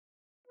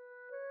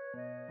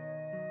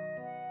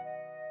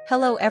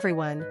Hello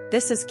everyone,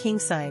 this is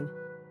KingSign.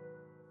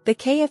 The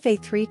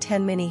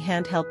KFA310 Mini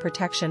Handheld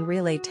Protection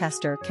Relay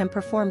Tester can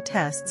perform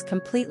tests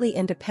completely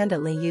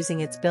independently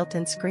using its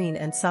built-in screen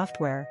and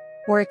software,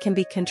 or it can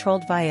be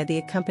controlled via the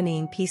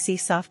accompanying PC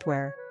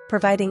software,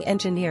 providing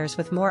engineers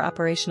with more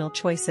operational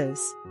choices.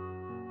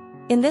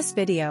 In this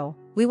video,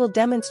 we will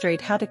demonstrate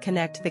how to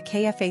connect the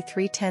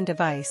KFA310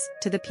 device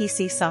to the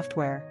PC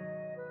software.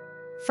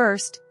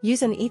 First,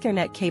 use an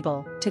Ethernet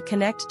cable to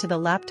connect to the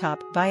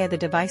laptop via the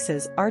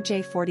device's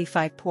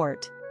RJ45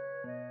 port.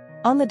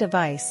 On the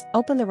device,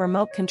 open the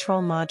remote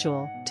control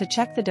module to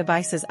check the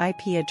device's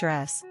IP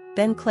address,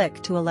 then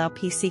click to allow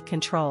PC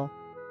control.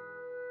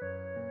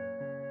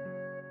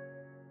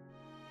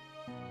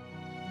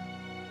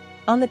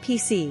 On the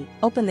PC,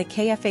 open the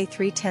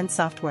KFA310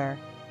 software.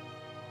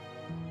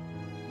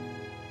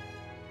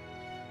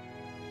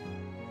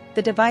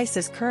 The device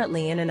is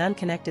currently in an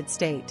unconnected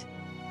state.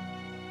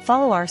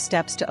 Follow our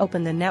steps to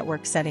open the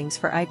network settings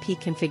for IP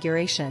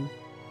configuration.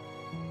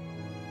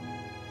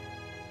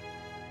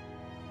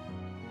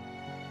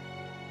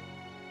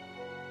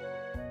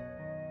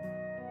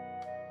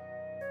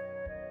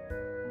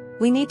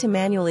 We need to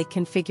manually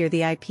configure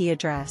the IP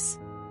address.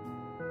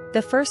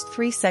 The first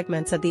three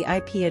segments of the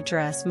IP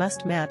address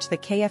must match the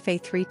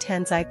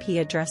KFA310's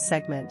IP address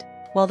segment,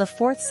 while the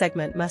fourth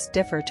segment must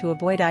differ to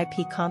avoid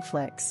IP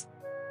conflicts.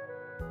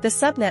 The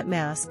subnet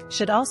mask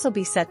should also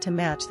be set to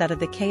match that of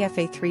the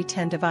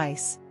KFA310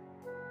 device.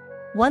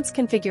 Once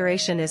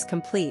configuration is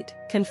complete,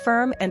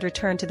 confirm and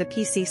return to the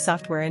PC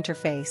software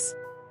interface.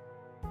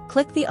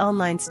 Click the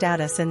online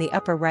status in the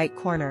upper right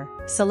corner,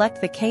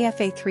 select the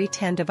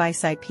KFA310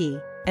 device IP,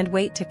 and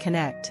wait to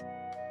connect.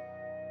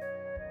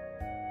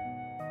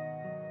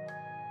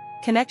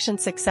 Connection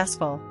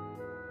successful.